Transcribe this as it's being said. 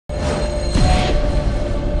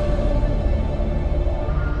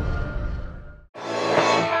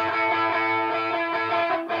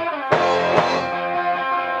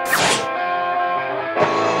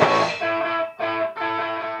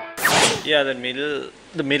Yeah,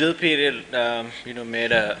 the middle period,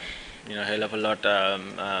 made a, hell of a lot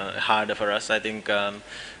harder for us. I think,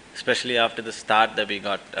 especially after the start that we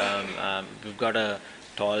got, we've got a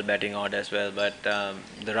tall batting order as well, but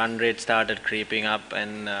the run rate started creeping up,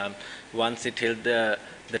 and once it hit the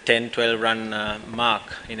 10-12 run mark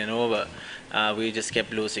in an over, we just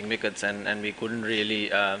kept losing wickets, and we couldn't really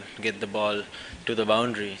get the ball to the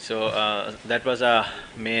boundary. So that was our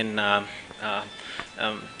main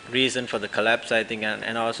reason for the collapse, I think,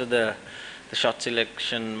 and also the shot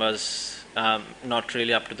selection was not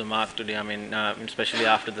really up to the mark today. I mean, especially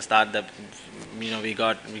after the start that we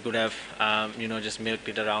could have just milked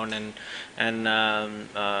it around and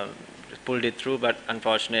pulled it through, but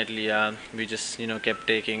unfortunately we just kept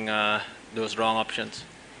taking those wrong options.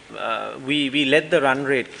 We let the run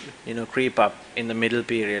rate creep up in the middle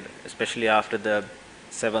period, especially after the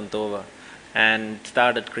seventh over, and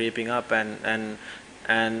started creeping up, and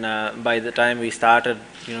by the time we started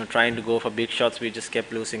trying to go for big shots, we just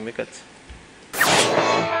kept losing wickets.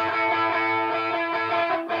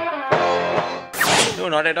 No,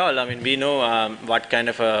 not at all. I mean, we know what kind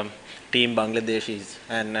of a team Bangladesh is,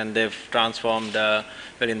 and they've transformed well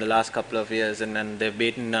in the last couple of years, and they've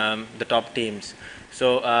beaten the top teams.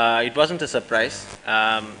 So it wasn't a surprise,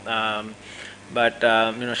 but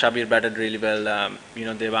Shabir batted really well.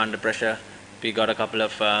 They were under pressure. We got a couple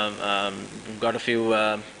of got a few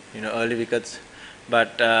early wickets,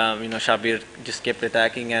 but Shabir just kept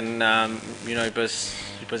attacking, and it was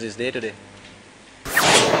his day today.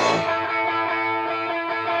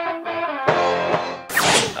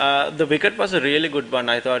 The wicket was a really good one.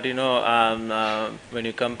 I thought, when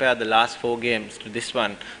you compare the last 4 games to this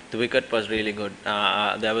one, the wicket was really good.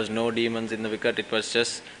 There was no demons in the wicket. It was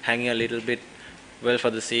just hanging a little bit. Well,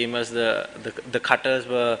 for the seamers, the cutters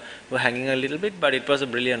were hanging a little bit, but it was a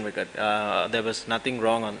brilliant wicket. There was nothing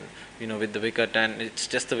wrong on with the wicket, and it's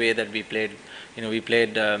just the way that we played. We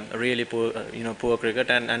played really poor cricket,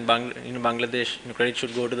 and Bangladesh, credit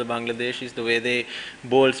should go to the Bangladeshis. The way they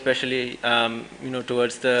bowled, especially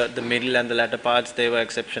towards the middle and the latter parts, they were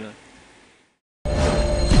exceptional.